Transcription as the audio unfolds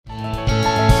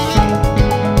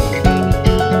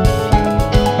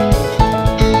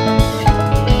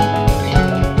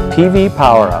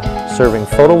PVpowerUP, serving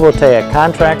photovoltaic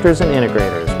contractors and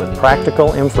integrators with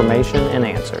practical information and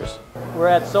answers. We're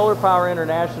at Solar Power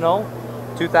International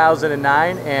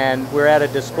 2009, and we're at a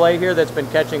display here that's been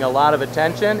catching a lot of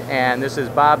attention, and this is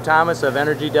Bob Thomas of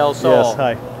Energy Del Sol. Yes,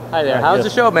 hi. Hi there. How's the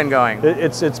show been going?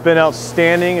 It's been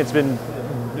outstanding. It's been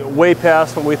way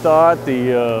past what we thought.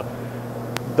 The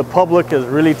public has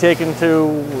really taken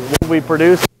to what we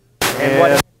produced.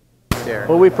 And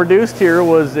what we produced here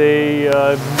was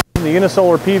the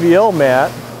Uni-solar PVL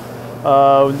mat.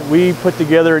 We put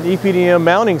together an EPDM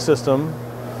mounting system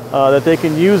that they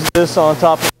can use this on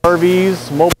top of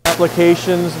RVs, mobile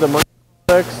applications, the marine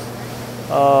products,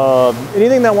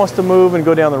 anything that wants to move and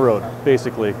go down the road,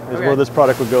 basically, is where this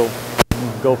product would go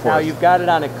for. Now you've got it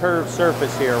on a curved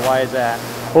surface here. Why is that?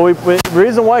 Well, the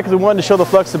reason why, because we wanted to show the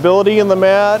flexibility in the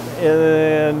mat,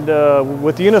 and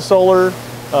with the Uni-solar,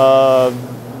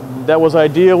 that was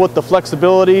ideal with the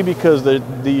flexibility, because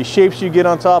the shapes you get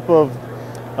on top of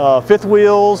fifth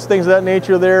wheels, things of that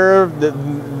nature there,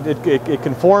 it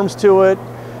conforms to it,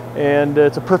 and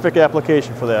it's a perfect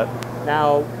application for that.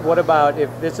 Now, what about if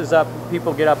this is up,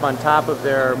 people get up on top of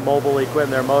their mobile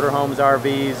equipment, their motorhomes,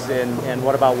 RVs, and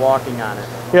what about walking on it?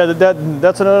 Yeah,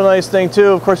 that's another nice thing too.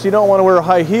 Of course, you don't want to wear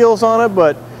high heels on it,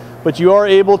 but you are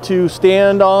able to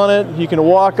stand on it, you can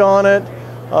walk on it.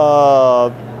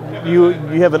 You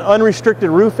have an unrestricted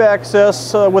roof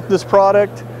access with this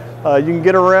product. You can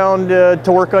get around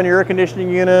to work on your air conditioning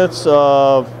units.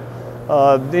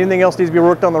 Anything else needs to be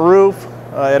worked on the roof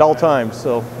at all times,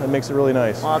 so that makes it really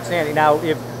nice. Well, outstanding. Now,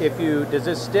 does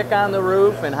this stick on the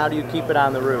roof, and how do you keep it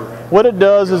on the roof? What it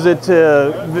does is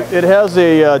it has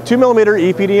a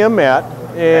 2mm EPDM mat,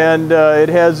 and it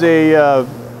has a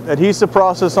adhesive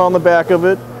process on the back of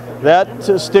it that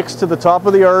sticks to the top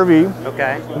of the RV.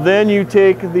 Okay. Then you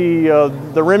take the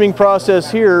rimming process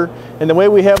here, and the way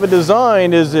we have it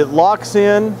designed is it locks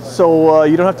in, so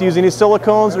you don't have to use any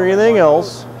silicones or anything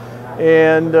else,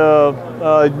 and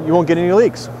you won't get any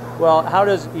leaks. Well, how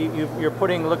does you're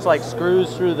putting, looks like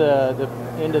screws through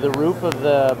into the roof of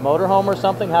the motorhome or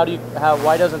something?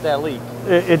 Why doesn't that leak?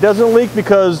 It doesn't leak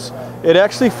because it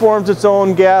actually forms its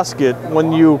own gasket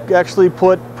when you actually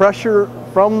put pressure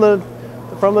from the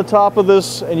top of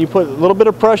this, and you put a little bit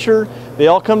of pressure, they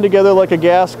all come together like a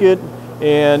gasket,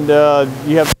 and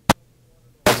it's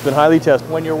been highly tested.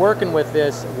 When you're working with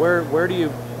this, where do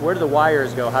the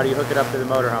wires go? How do you hook it up to the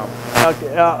motorhome?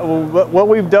 What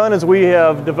we've done is we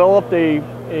have developed a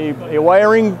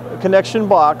wiring connection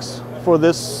box for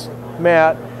this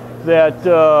mat that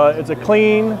it's a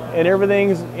clean, and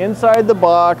everything's inside the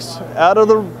box, out of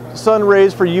the sun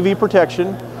rays for UV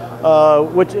protection,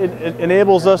 which it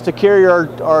enables us to carry our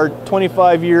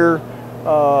 25-year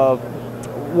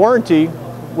warranty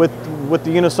with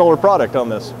the Uni-solar product on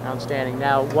this. Outstanding.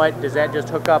 Now, what does that just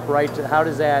hook up right to? How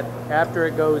does that, after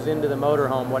it goes into the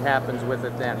motorhome, what happens with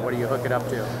it then? What do you hook it up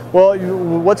to? Well,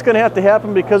 what's going to have to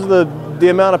happen, because of the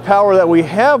amount of power that we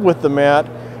have with the mat,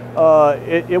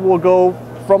 it will go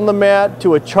from the mat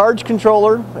to a charge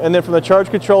controller, and then from the charge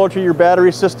controller to your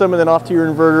battery system, and then off to your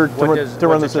inverter to run the system.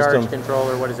 What's a charge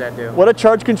controller? What does that do? What a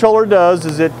charge controller does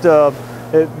is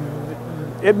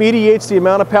it mediates the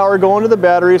amount of power going to the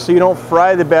battery, so you don't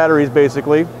fry the batteries,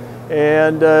 basically,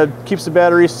 and keeps the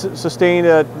batteries sustained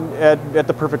at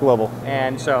the perfect level.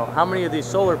 And so, how many of these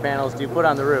solar panels do you put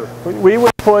on the roof? We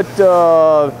would put,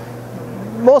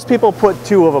 most people put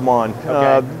 2 of them on.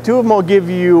 Okay. 2 of them will give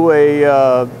you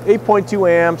a 8.2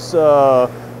 amps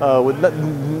with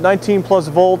 19 plus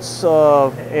volts,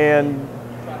 and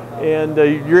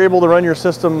you're able to run your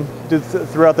system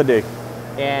throughout the day.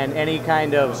 And any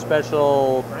kind of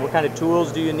special, what kind of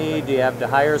tools do you need? Do you have to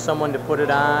hire someone to put it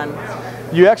on?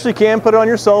 You actually can put it on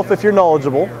yourself if you're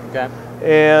knowledgeable. Okay.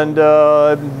 And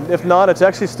if not, it's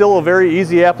actually still a very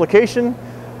easy application.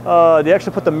 They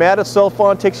actually put the mat itself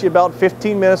on. It takes you about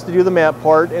 15 minutes to do the mat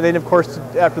part, and then of course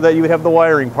after that you would have the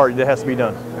wiring part that has to be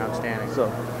done. Outstanding. So,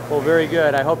 well, very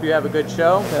good. I hope you have a good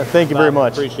show. Thank you very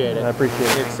much. Appreciate it. I appreciate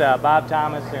it. It's Bob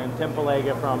Thomas and Tim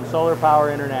Palega from Solar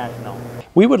Power International.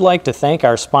 We would like to thank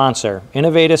our sponsor,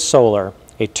 Uni-solar,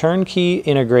 a turnkey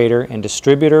integrator and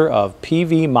distributor of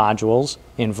PV modules,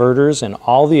 inverters, and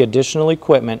all the additional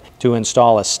equipment to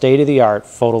install a state-of-the-art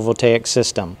photovoltaic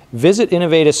system. Visit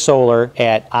Uni-solar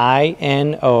at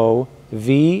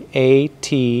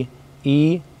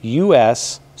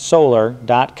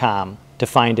inovateussolar.com to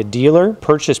find a dealer,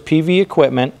 purchase PV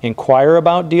equipment, inquire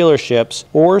about dealerships,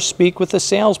 or speak with a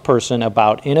salesperson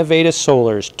about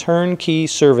Uni-solar's turnkey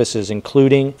services,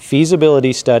 including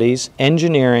feasibility studies,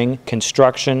 engineering,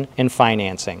 construction, and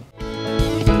financing.